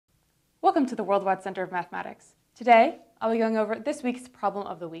Welcome to the Worldwide Center of Mathematics. Today, I'll be going over this week's problem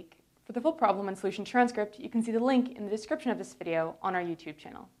of the week. For the full problem and solution transcript, you can see the link in the description of this video on our YouTube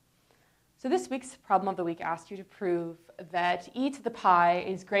channel. So this week's problem of the week asked you to prove that e to the pi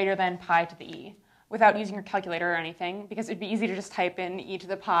is greater than pi to the e, without using your calculator or anything, because it'd be easy to just type in e to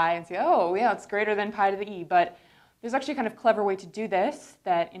the pi and say, oh yeah, it's greater than pi to the e, but there's actually a kind of clever way to do this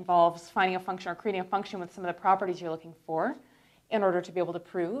that involves finding a function or creating a function with some of the properties you're looking for in order to be able to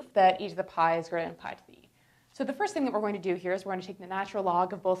prove that e to the pi is greater than pi to the e. So the first thing that we're going to do here is we're going to take the natural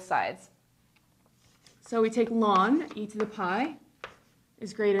log of both sides. So we take ln e to the pi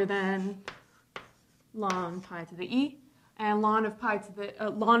is greater than ln pi to the e, and ln of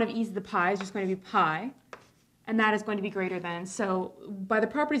e to the pi is just going to be pi, and that is going to be greater than. So by the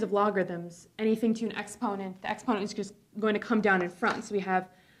properties of logarithms, anything to an exponent, the exponent is just going to come down in front. So we have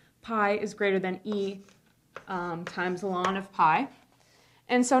pi is greater than e times ln of pi.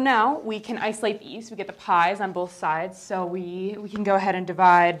 And so now we can isolate these. We get the pi's on both sides. So we can go ahead and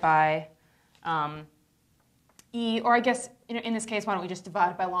divide by e, or I guess in this case, why don't we just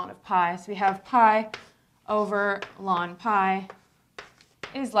divide by ln of pi? So we have pi over ln pi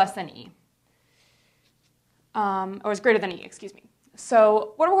is less than e, or is greater than e, excuse me.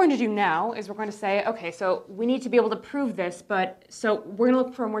 So what we're going to do now is we're going to say, okay, so we need to be able to prove this, but so we're going to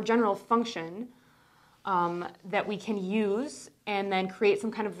look for a more general function that we can use and then create some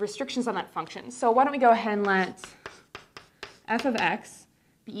kind of restrictions on that function. So why don't we go ahead and let f of x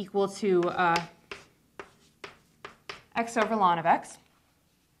be equal to x over ln of x.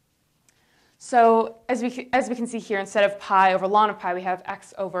 So as we can see here, instead of pi over ln of pi, we have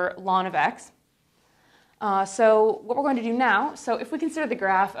x over ln of x. So what we're going to do now, so if we consider the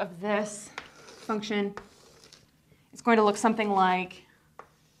graph of this function, it's going to look something like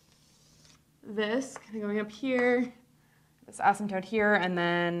this, kind of going up here, this asymptote here, and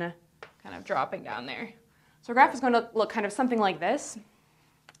then kind of dropping down there. So our graph is going to look kind of something like this.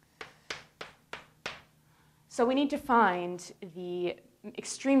 So we need to find the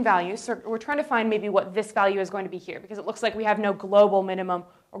extreme value. So we're trying to find maybe what this value is going to be here, because it looks like we have no global minimum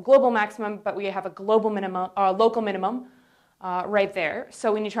or global maximum, but we have a global minimum or a local minimum right there.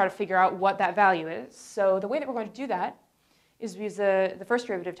 So we need to try to figure out what that value is. So the way that we're going to do that is we use the first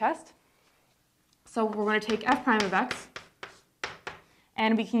derivative test. So we're going to take f prime of x,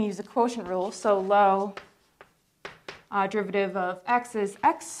 and we can use the quotient rule. So low derivative of x is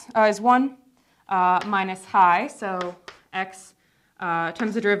 1 minus high, so x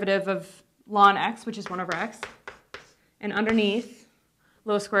times the derivative of ln x, which is 1 over x, and underneath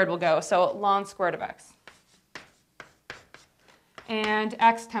low squared will go, so ln squared of x. And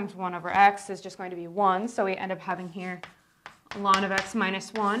x times 1 over x is just going to be 1, so we end up having here ln of x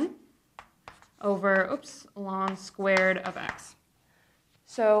minus 1 over, ln squared of x.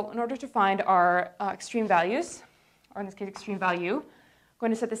 So in order to find our extreme values, or in this case extreme value, I'm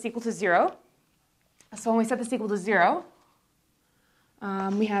going to set this equal to 0. So when we set this equal to 0,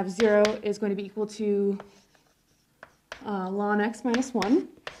 we have 0 is going to be equal to ln x minus 1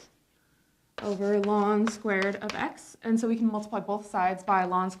 over ln squared of x. And so we can multiply both sides by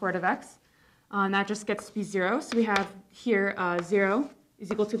ln squared of x. And that just gets to be 0. So we have here 0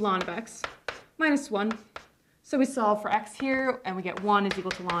 is equal to ln of x minus 1. So we solve for x here, and we get 1 is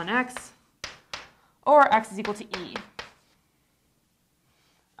equal to ln x, or x is equal to e.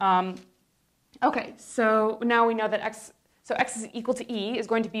 Okay, so now we know that x is equal to e is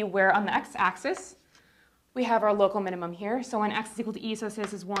going to be where on the x-axis we have our local minimum here. So when x is equal to e, so say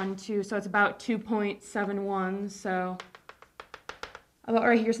this is 1, 2, so it's about 2.71, so about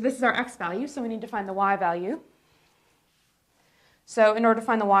right here. So this is our x value, so we need to find the y value. So in order to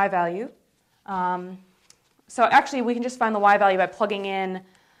find the y value, so actually we can just find the y value by plugging in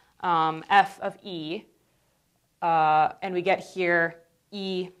f of e, and we get here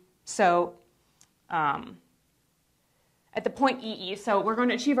e, so at the point EE, so we're going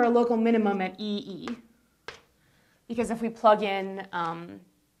to achieve our local minimum at EE, because if we plug in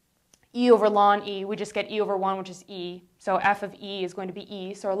e over ln e, we just get e over 1, which is e, so f of e is going to be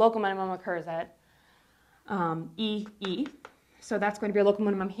e, so our local minimum occurs at EE, so that's going to be our local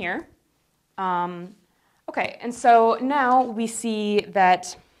minimum here. Okay, and so now we see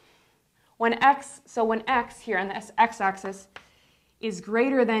that when x here on the x-axis is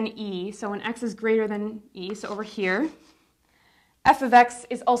greater than e, so when x is greater than e, so over here, f of x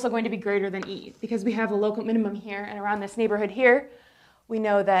is also going to be greater than e, because we have a local minimum here, and around this neighborhood here, we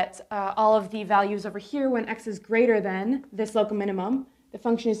know that all of the values over here, when x is greater than this local minimum, the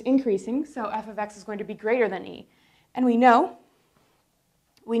function is increasing, so f of x is going to be greater than e. And we know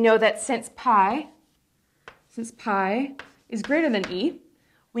that since pi is greater than e,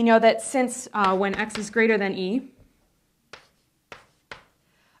 we know that since when x is greater than e,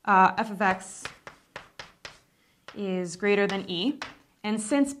 f of x is greater than e, and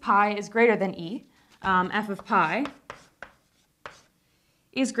since pi is greater than e, f of pi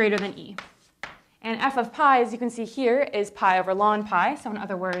is greater than e. And f of pi, as you can see here, is pi over ln pi. So in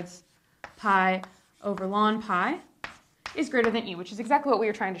other words, pi over ln pi is greater than e, which is exactly what we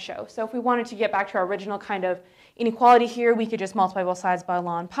were trying to show. So if we wanted to get back to our original kind of inequality here, we could just multiply both sides by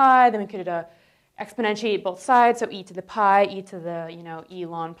ln pi. Then we could exponentiate both sides, so e to the pi, e to the, e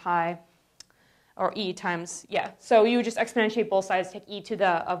ln pi, or e times, So you would just exponentiate both sides, take e to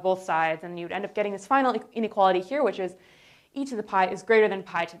the of both sides, and you would end up getting this final inequality here, which is e to the pi is greater than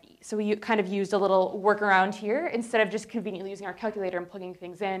pi to the e. So we kind of used a little workaround here. Instead of just conveniently using our calculator and plugging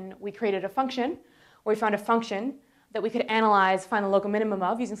things in, we created a function where we found a function that we could analyze, find the local minimum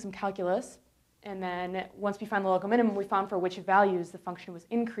of using some calculus. And then once we found the local minimum, we found for which values the function was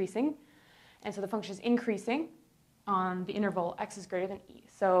increasing. And so the function is increasing on the interval x is greater than e.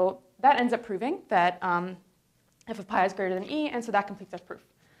 So that ends up proving that f of pi is greater than e, and so that completes our proof.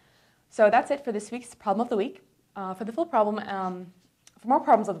 So that's it for this week's problem of the week. For the full problem, for more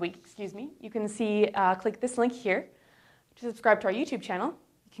problems of the week, you can click this link here to subscribe to our YouTube channel.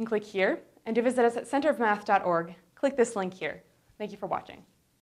 You can click here, and to visit us at centerofmath.org, click this link here. Thank you for watching.